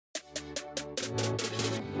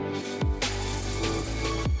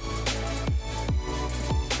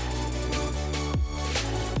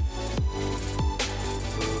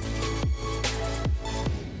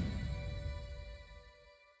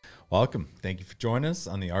Welcome. Thank you for joining us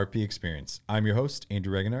on the RP Experience. I'm your host,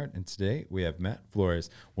 Andrew Regenard, and today we have Matt Flores,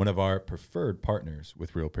 one of our preferred partners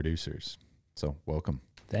with Real Producers. So welcome.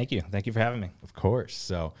 Thank you. Thank you for having me. Of course.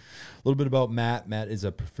 So a little bit about Matt. Matt is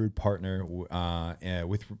a preferred partner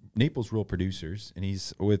with Naples Real Producers, and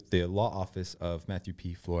he's with the law office of Matthew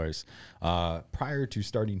P. Flores. Prior to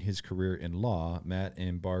starting his career in law, Matt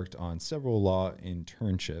embarked on several law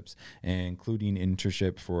internships, including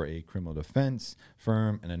internship for a criminal defense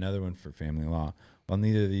firm and another one for family law. While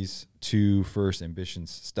neither of these two first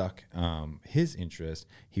ambitions stuck his interest,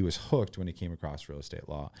 he was hooked when he came across real estate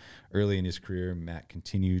law. Early in his career, Matt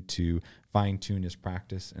continued to fine-tune his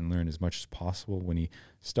practice and learn as much as possible. When he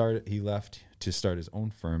left to start his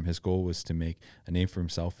own firm, his goal was to make a name for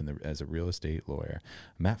himself as a real estate lawyer.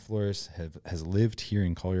 Matt Flores has lived here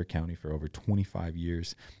in Collier County for over 25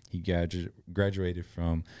 years. He graduated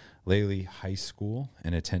from Lely High School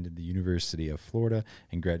and attended the University of Florida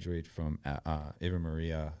and graduated from Ave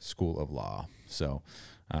Maria School of Law. So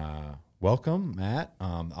welcome, Matt.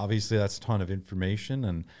 Obviously, that's a ton of information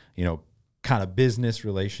and, kind of business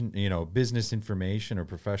information or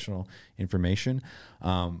professional information.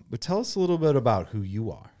 But tell us a little bit about who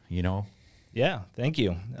you are, Yeah, thank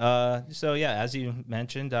you. As you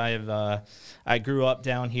mentioned, I grew up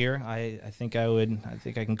down here. I think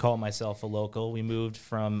I can call myself a local. We moved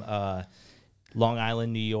from Long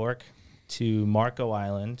Island, New York to Marco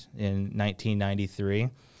Island in 1993.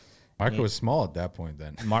 Marco was small at that point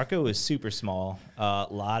then. Marco was super small. A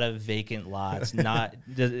lot of vacant lots.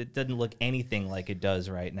 It doesn't look anything like it does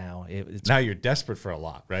right now. Now you're desperate for a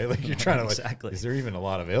lot, right? Like you're trying to exactly. Is there even a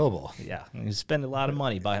lot available? Yeah, you spend a lot of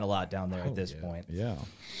money buying a lot down there at this point. Yeah.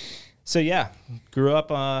 So grew up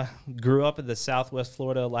in the Southwest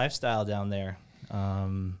Florida lifestyle down there.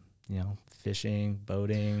 Fishing,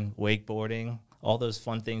 boating, wakeboarding, all those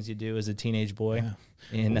fun things you do as a teenage boy. Yeah.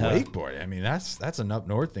 Wakeboarding. I mean, that's an up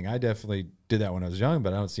north thing. I definitely did that when I was young,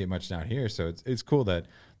 but I don't see it much down here. So it's cool that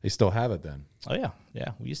they still have it then. Oh yeah.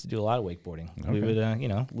 We used to do a lot of wakeboarding. Okay. We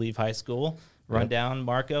would leave high school, run down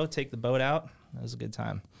Marco, take the boat out. That was a good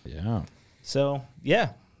time. Yeah. So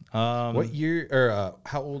yeah. What year or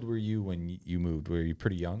how old were you when you moved? Were you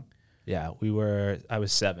pretty young? Yeah, I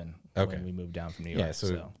was 7 when we moved down from New York. Yeah,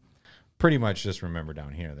 so pretty much just remember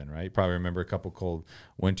down here then, right? You probably remember a couple cold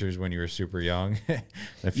winters when you were super young.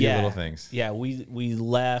 A few little things. Yeah, we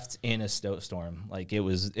left in a snowstorm. Like it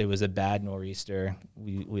was a bad nor'easter.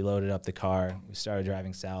 We loaded up the car. We started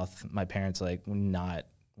driving south. My parents we're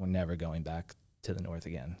never going back to the north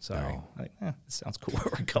again. Sorry. No. This sounds cool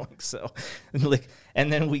where we're going. So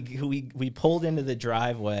and then we pulled into the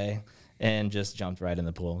driveway and just jumped right in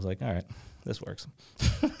the pool. I was like, all right, this works.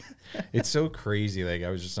 It's so crazy. Like I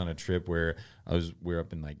was just on a trip where we were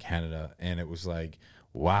up in Canada, and it was like,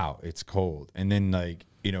 wow, it's cold. And then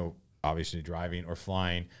obviously driving or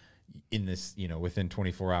flying in this, within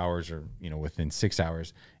 24 hours or, within 6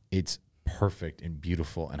 hours, it's perfect and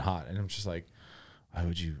beautiful and hot. And I'm just like, why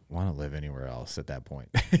would you want to live anywhere else at that point?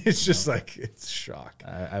 It's just it's shock.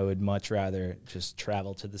 I would much rather just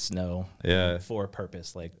travel to the snow for a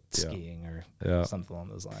purpose, like skiing or something along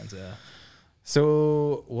those lines. Yeah.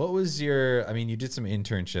 So what was you did some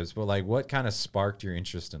internships, but what kind of sparked your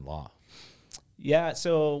interest in law? Yeah.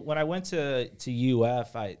 So when I went to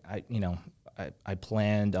UF, I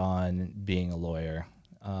planned on being a lawyer.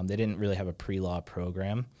 They didn't really have a pre-law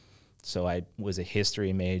program. So I was a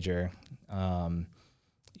history major, and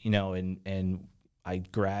I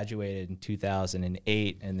graduated in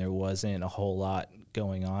 2008, and there wasn't a whole lot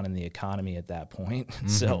going on in the economy at that point. Mm-hmm.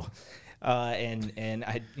 So, and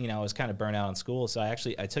I was kind of burnt out in school. So I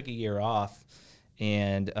took a year off,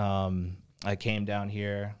 and I came down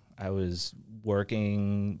here. I was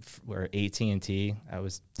working for AT&T. I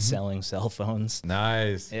was selling cell phones.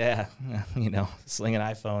 Nice. Yeah, slinging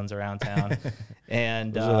iPhones around town.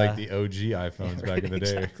 And those are like the OG iPhones back in the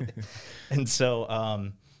day. Exactly. And so,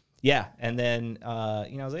 and then, I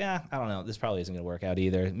was like, I don't know, this probably isn't going to work out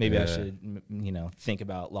either. Maybe I should, think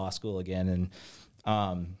about law school again.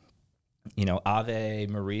 And, Ave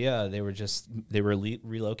Maria, they were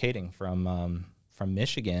relocating from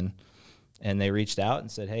Michigan. And they reached out and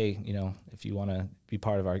said, hey, if you want to be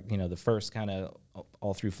part of our, the first kind of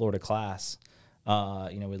all through Florida class,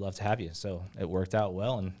 we'd love to have you. So it worked out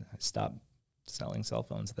well, and I stopped selling cell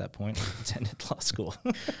phones at that point and attended law school.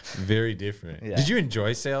 Very different. Yeah. Did you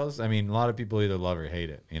enjoy sales? I mean, a lot of people either love or hate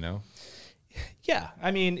it, Yeah. I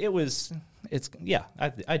mean, it was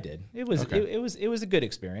I did. It was it was a good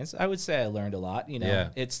experience. I would say I learned a lot.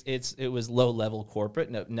 It was low level corporate.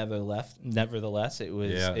 Nevertheless, it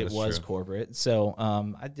was true. corporate. So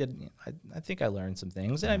I think I learned some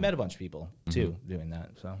things, and I met a bunch of people too doing that.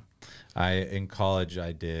 So in college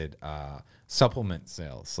I did supplement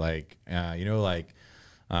sales, like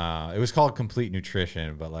it was called Complete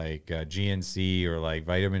Nutrition, but like GNC or like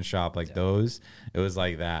Vitamin Shop, like those, it was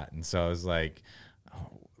like that. And so I was like,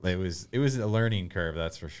 it was a learning curve,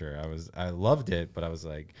 that's for sure. I loved it, but I was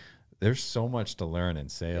like, there's so much to learn in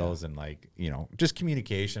sales and like, just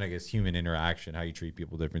communication, I guess, human interaction, how you treat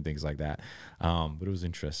people, different things like that. But it was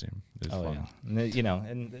interesting. It was fun. Yeah.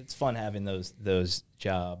 And it's fun having those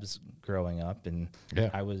jobs growing up. And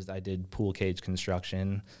I did pool cage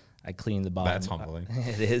construction. I cleaned the bottom. That's humbling.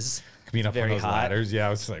 It is. Coming up on those ladders. Yeah,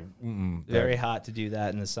 I was like, very hot to do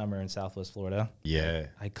that in the summer in Southwest Florida. Yeah.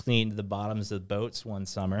 I cleaned the bottoms of boats one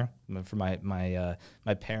summer for my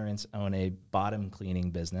parents own a bottom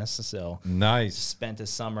cleaning business. So nice. Spent a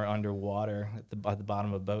summer underwater at the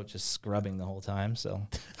bottom of a boat, just scrubbing the whole time. So,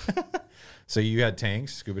 so you had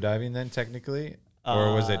tanks, scuba diving then technically,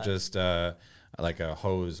 or was it just like a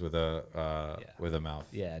hose with a mouth?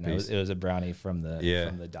 Yeah, no, it was a brownie from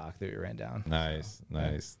the dock that we ran down. Nice.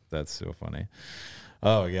 That's so funny.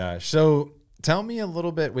 Oh gosh. So tell me a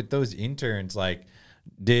little bit with those interns, like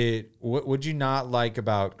what would you not like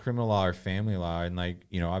about criminal law or family law? And like,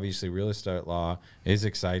 obviously real estate law is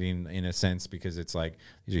exciting in a sense because it's like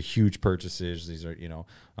these are huge purchases. These are,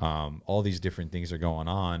 all these different things are going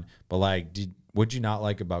on. But like, what'd you not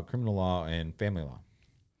like about criminal law and family law?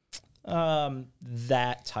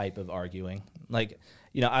 That type of arguing, like,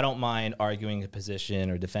 I don't mind arguing a position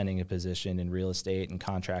or defending a position in real estate and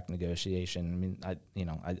contract negotiation. I mean,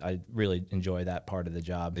 I really enjoy that part of the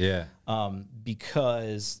job. Yeah.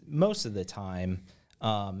 Because most of the time,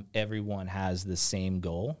 everyone has the same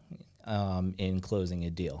goal, in closing a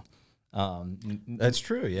deal. That's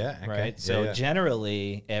true. Yeah. Okay. Right. So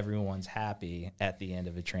generally everyone's happy at the end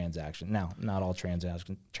of a transaction. Now, not all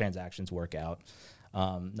transactions work out.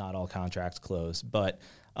 Not all contracts close, but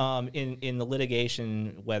in the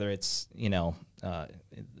litigation, whether it's the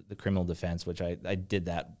criminal defense, which I did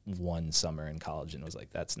that one summer in college and was like,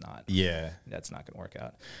 that's not going to work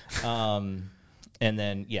out. And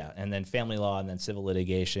then family law and then civil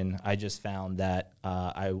litigation. I just found that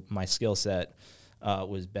my skill set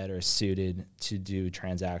was better suited to do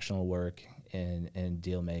transactional work and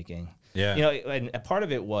deal making. Yeah. And a part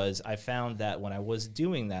of it was I found that when I was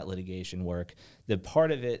doing that litigation work, the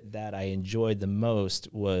part of it that I enjoyed the most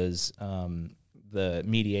was the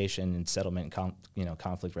mediation and settlement,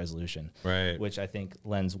 conflict resolution, right? Which I think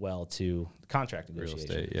lends well to contract negotiation.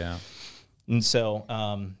 Real estate, yeah. And so,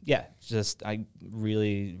 I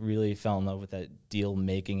really, really fell in love with that deal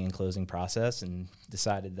making and closing process, and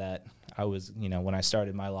decided that I was, when I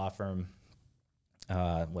started my law firm,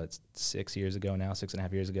 6.5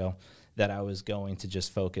 years ago, that I was going to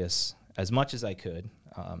just focus as much as I could,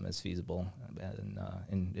 as feasible,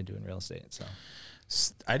 in doing real estate. So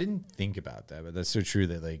I didn't think about that, but that's so true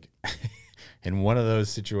that like in one of those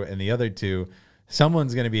situations, and the other two,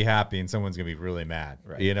 someone's going to be happy and someone's going to be really mad.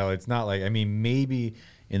 Right. It's not like, maybe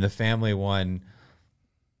in the family one,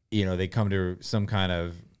 they come to some kind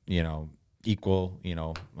of, equal,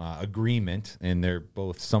 agreement, and they're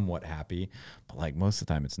both somewhat happy, but like most of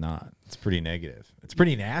the time it's not. It's pretty negative. It's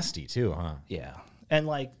pretty nasty too, huh? Yeah. And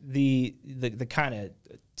like the kind of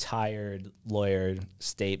tired lawyer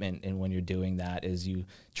statement, and when you're doing that, is you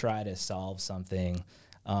try to solve something,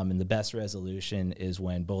 and the best resolution is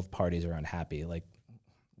when both parties are unhappy. Like,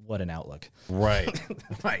 what an outlook. Right.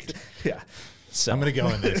 Right. Yeah. So I'm going to go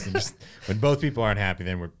in this, and just when both people aren't happy,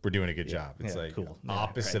 then we're doing a good job. It's cool.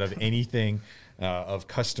 Opposite of anything of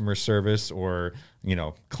customer service or,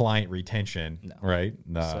 client retention. No. Right.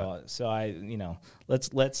 So I, let's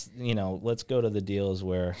go to the deals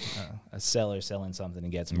where a seller's selling something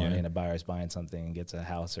and gets money, and a buyer's buying something and gets a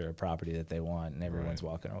house or a property that they want, and everyone's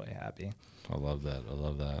walking away happy. I love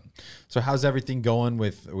that. So how's everything going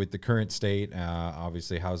with the current state?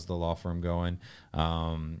 Obviously, how's the law firm going?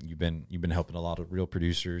 You've been helping a lot of real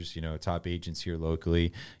producers, top agents here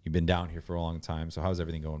locally. You've been down here for a long time. So how's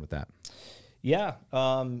everything going with that? Yeah.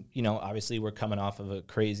 Obviously we're coming off of a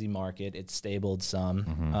crazy market. It's stabled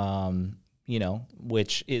some,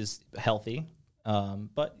 which is healthy.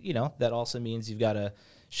 But that also means you've got to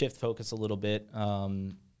shift focus a little bit,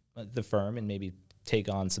 the firm, and maybe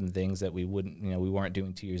take on some things that we weren't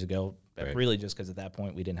doing 2 years ago, really just because at that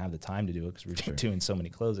point we didn't have the time to do it because we were doing so many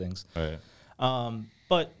closings. Right.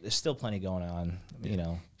 But there's still plenty going on, you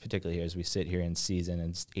know, particularly here as we sit here in season and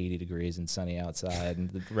it's 80 degrees and sunny outside and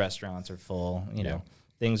the restaurants are full, you know,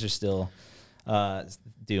 things are still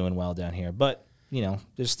doing well down here. But, you know,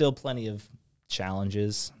 there's still plenty of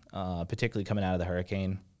challenges, particularly coming out of the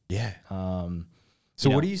hurricane. Yeah. So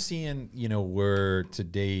what are you seeing, you know, we're to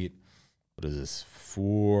date, what is this,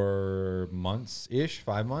 4 months-ish,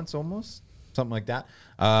 5 months almost, something like that.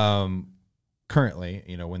 Currently,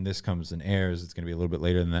 you know, when this comes and airs, it's going to be a little bit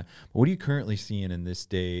later than that. But what are you currently seeing in this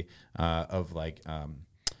day of like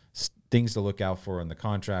things to look out for in the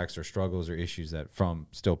contracts or struggles or issues that from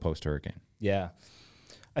still post-hurricane? Yeah.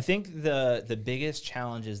 I think the biggest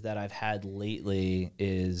challenges that I've had lately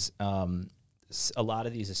is a lot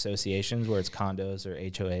of these associations where it's condos or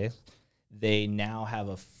HOAs, they now have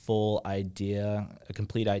a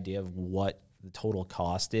complete idea of what the total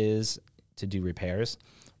cost is to do repairs,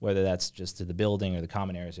 whether that's just to the building or the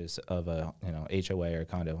common areas of a HOA or a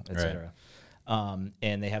condo, et cetera.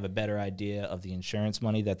 And they have a better idea of the insurance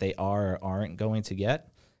money that they are or aren't going to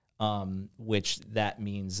get, which that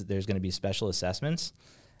means there's going to be special assessments.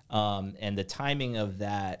 And the timing of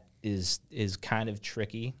that is kind of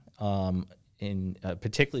tricky,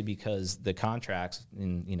 particularly because the contracts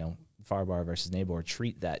in, you know, FAR/BAR versus NABOR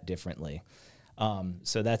treat that differently.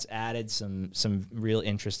 So that's added some real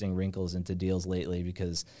interesting wrinkles into deals lately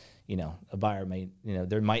because, you know, a buyer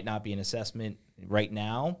there might not be an assessment right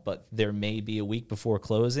now, but there may be a week before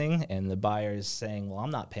closing and the buyer is saying, well, I'm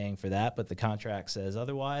not paying for that, but the contract says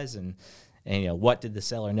otherwise. And you know, what did the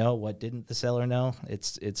seller know? What didn't the seller know?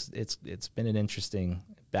 It's been an interesting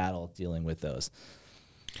battle dealing with those.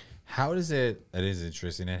 That is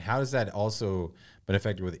interesting. And how does that also been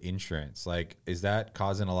affected with insurance? Like, is that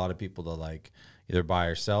causing a lot of people to like either buy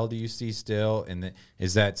or sell? Do you see still? And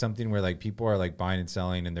is that something where like people are like buying and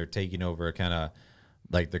selling and they're taking over kind of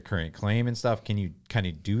like the current claim and stuff? Can you kind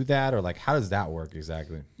of do that, or like how does that work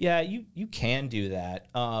exactly? Yeah, you can do that.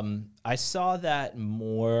 I saw that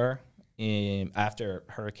more after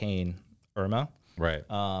Hurricane Irma, right?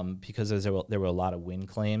 Because there were a lot of wind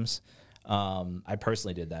claims. I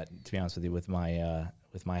personally did that, to be honest with you, with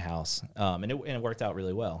my house, and it worked out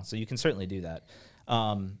really well. So you can certainly do that.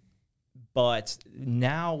 But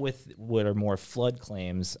now with what are more flood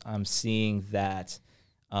claims, I'm seeing that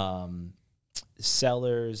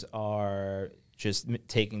sellers are just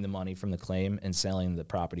taking the money from the claim and selling the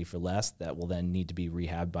property for less. That will then need to be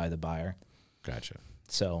rehabbed by the buyer. Gotcha.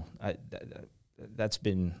 So that's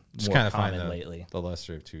been just more kind of common lately. The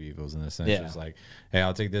lesser of two evils in this sense. Yeah. It's like, hey,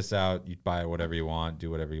 I'll take this out. You buy whatever you want, do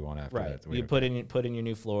whatever you want after that. You put in your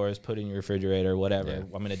new floors, put in your refrigerator, whatever.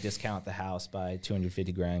 Yeah. I'm going to discount the house by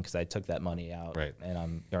 $250,000 because I took that money out, right?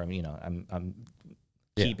 And I'm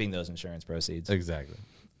keeping those insurance proceeds. Exactly.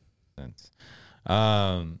 Sense.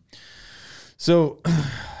 So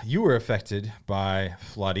you were affected by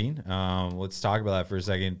flooding. Let's talk about that for a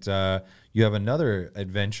second. You have another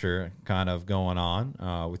adventure kind of going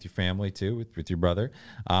on with your family too, with your brother.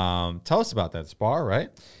 Tell us about that. Spar, right?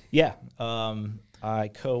 Yeah. I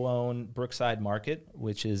co-own Brookside Market,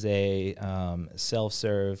 which is a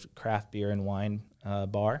self-serve craft beer and wine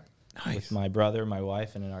bar. Nice. With my brother, my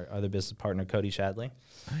wife, and our other business partner, Cody Shadley.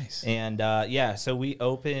 Nice. And so we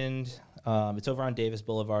opened. It's over on Davis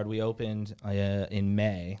Boulevard. We opened in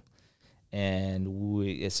May,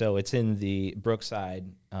 and so it's in the Brookside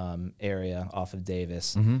area off of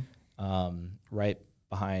Davis, right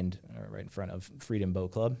in front of Freedom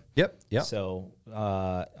Boat Club. Yep. So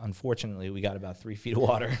unfortunately, we got about 3 feet of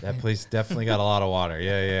water. That place definitely got a lot of water.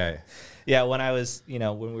 Yeah. When I was,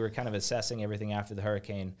 when we were kind of assessing everything after the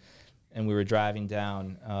hurricane, and we were driving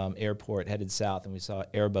down airport headed south, and we saw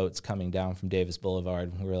airboats coming down from Davis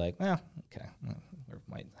Boulevard. We were like, okay, we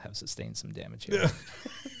might have sustained some damage here.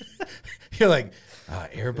 You're like,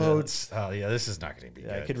 airboats? Yeah. Oh, yeah, this is not going to be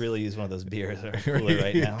good. I could really use one of those beers or cooler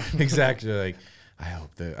right now. Exactly. Like,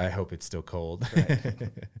 I hope it's still cold. Right.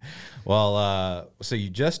 Well, so you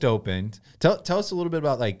just opened. Tell us a little bit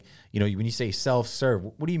about, like, when you say self-serve,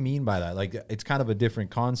 what do you mean by that? Like, it's kind of a different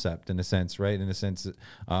concept in a sense, right? In a sense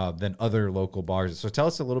than other local bars. So tell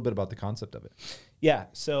us a little bit about the concept of it. Yeah.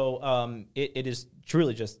 So it is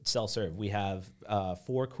truly just self-serve. We have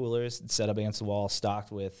 4 coolers set up against the wall,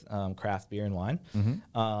 stocked with craft beer and wine.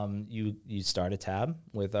 Mm-hmm. You start a tab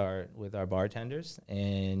with our bartenders,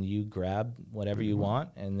 and you grab whatever you want,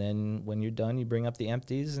 and then when you're done, you bring up the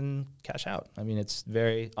empties and cash out. I mean, it's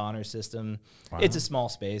very honor system. Wow. It's a small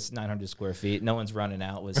space, 900 square feet. No one's running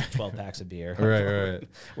out with 12 packs of beer. Right.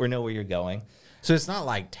 We know where you're going. So it's not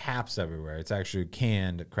like taps everywhere. It's actually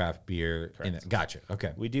canned craft beer. Gotcha.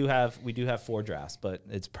 Okay. We do have 4 drafts, but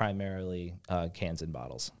it's primarily cans and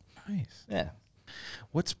bottles. Nice. Yeah.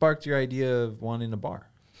 What sparked your idea of wanting a bar?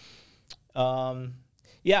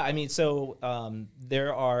 Yeah, I mean, so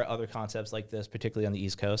there are other concepts like this, particularly on the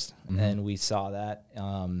East Coast, and we saw that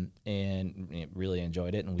and really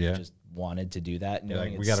enjoyed it, and we just wanted to do that.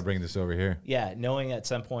 Like, we got to bring this over here. Yeah, knowing at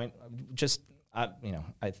some point, just I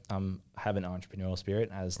have an entrepreneurial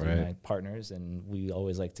spirit, as do my partners, and we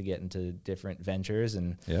always like to get into different ventures,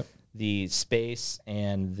 and the space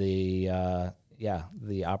and the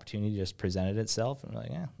opportunity just presented itself, and we're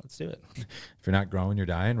like, yeah, let's do it. If you're not growing, you're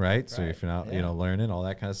dying, right? So if you're not, learning, all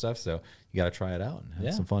that kind of stuff. So you got to try it out and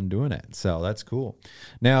have some fun doing it. So that's cool.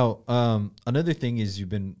 Now, another thing is you've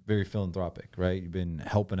been very philanthropic, right? You've been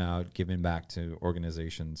helping out, giving back to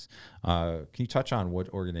organizations. Can you touch on what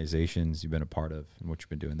organizations you've been a part of and what you've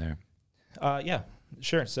been doing there? Yeah,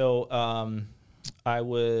 sure. So I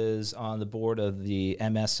was on the board of the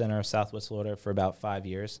MS Center of Southwest Florida for about 5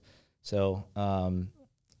 years. So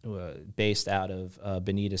based out of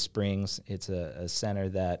Bonita Springs, it's a center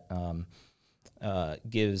that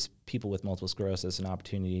gives people with multiple sclerosis an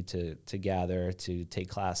opportunity to gather, to take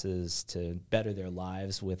classes, to better their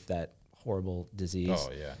lives with that horrible disease. Oh,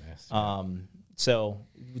 yeah. Yes. So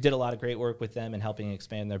we did a lot of great work with them in helping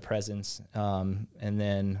expand their presence. And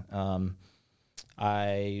then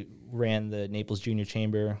I ran the Naples Junior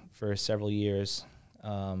Chamber for several years,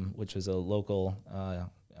 which was a local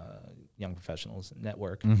young professionals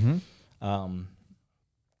network.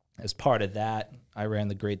 As part of that, I ran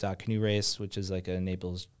the Great Dock Canoe Race, which is like a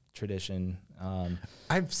Naples tradition.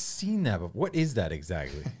 I've seen that, but what is that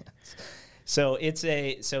exactly? So it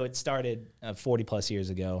started 40 plus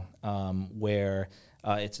years ago, where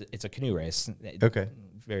it's a canoe race. Okay.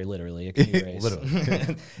 Very literally a canoe race.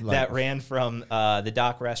 Literally. That ran from the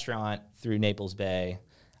Dock Restaurant through Naples Bay.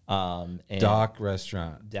 And Dock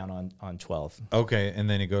Restaurant down on 12th. Okay, and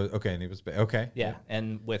then it goes. Okay, and it was okay. Yeah,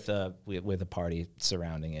 and with a party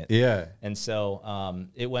surrounding it. Yeah, and so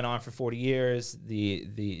it went on for 40 years.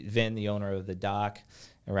 The Vin, the owner of the dock,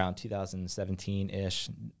 around 2017-ish,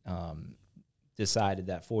 decided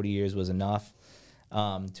that 40 years was enough.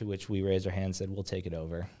 To which we raised our hand and said, we'll take it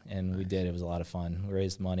over, and we did. It was a lot of fun. We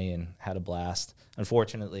raised money and had a blast.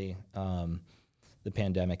 Unfortunately, the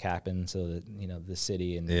pandemic happened, so that the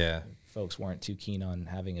city and folks weren't too keen on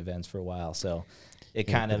having events for a while. So it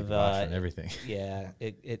kind of everything. Yeah,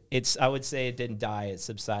 it's. I would say it didn't die; it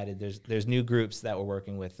subsided. There's new groups that we're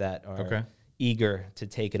working with that are eager to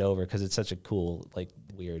take it over because it's such a cool, like,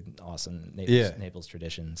 weird, awesome Naples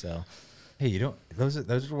tradition. So hey,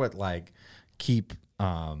 those are what like keep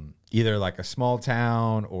either like a small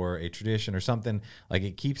town or a tradition or something. Like,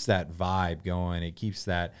 it keeps that vibe going. It keeps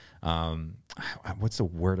that what's the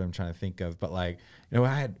word I'm trying to think of? But like,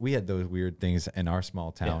 we had those weird things in our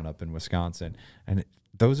small town up in Wisconsin, and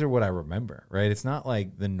those are what I remember, right? It's not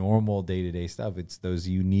like the normal day-to-day stuff. It's those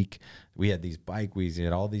unique. We had these bike weeks, we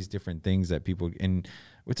had all these different things that people, and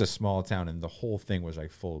it's a small town, and the whole thing was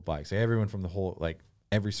like full of bikes. Like, everyone from the whole, like,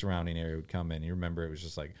 every surrounding area would come in. You remember, it was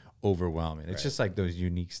just like overwhelming. It's just like those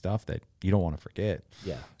unique stuff that you don't want to forget.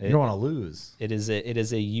 Yeah, you don't want to lose. It is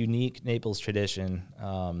a unique Naples tradition,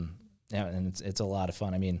 and it's a lot of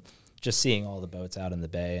fun. I mean, just seeing all the boats out in the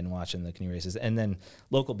bay and watching the canoe races, and then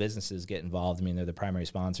local businesses get involved. I mean, they're the primary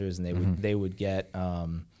sponsors, and they would get.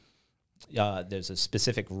 There's a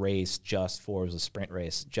specific race it was a sprint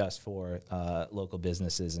race just for local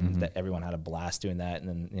businesses, and that everyone had a blast doing that.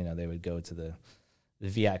 And then they would go to the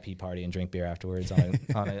VIP party and drink beer afterwards on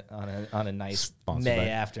a nice May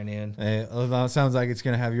afternoon. Hey, well, it sounds like it's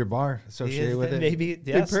going to have your bar associated with it. Maybe,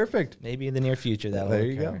 yes. Perfect. Maybe in the near future that'll There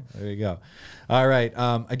you go. There you go. All right.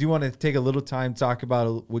 I do want to take a little time to talk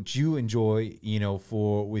about what you enjoy,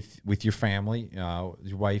 with your family,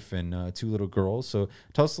 your wife and 2 little girls. So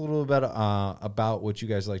tell us a little bit about what you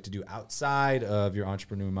guys like to do outside of your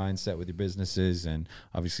entrepreneur mindset with your businesses and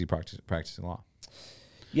obviously practicing law.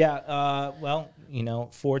 Yeah, well,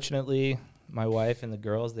 fortunately, my wife and the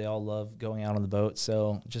girls, they all love going out on the boat.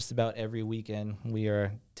 So just about every weekend, we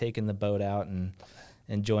are taking the boat out and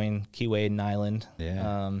enjoying Key Waden Island.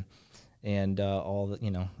 Yeah. And all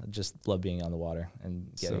the, just love being on the water and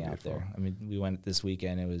getting out there. I mean, we went this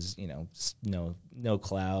weekend. It was, no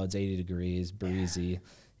clouds, 80 degrees, breezy.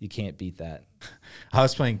 You can't beat that. I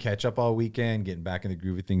was playing catch up all weekend, getting back in the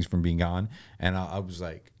groove of things from being gone. And I was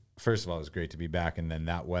like, first of all, it was great to be back, and then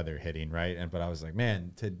that weather hitting, right? But I was like,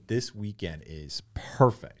 man, this weekend is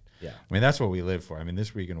perfect. Yeah, I mean, that's what we live for. I mean,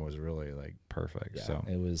 this weekend was really like perfect. Yeah, so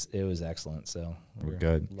it was excellent. So we're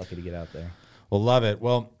good. Lucky to get out there. Well, love it.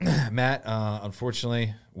 Well, Matt,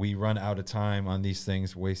 unfortunately, we run out of time on these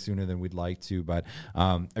things way sooner than we'd like to, but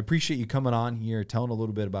I appreciate you coming on here, telling a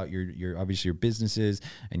little bit about your obviously your businesses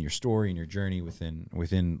and your story and your journey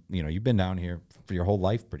within, you've been down here for your whole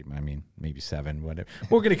life, pretty much. I mean, maybe 7, whatever.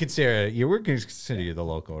 We're going to consider you the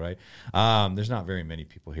local, right? There's not very many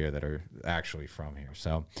people here that are actually from here.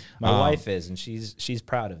 So my wife is, and she's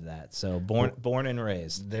proud of that. So born and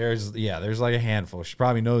raised. There's like a handful. She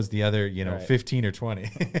probably knows the other, right. 15 or 20.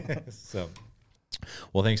 So,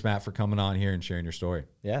 well, thanks, Matt, for coming on here and sharing your story.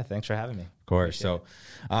 Yeah, thanks for having me. Of course. So,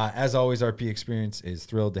 as always, RP Experience is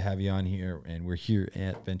thrilled to have you on here, and we're here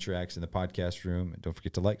at Venture X in the podcast room. And don't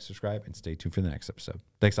forget to like, subscribe, and stay tuned for the next episode.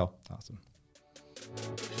 Thanks, all. Awesome.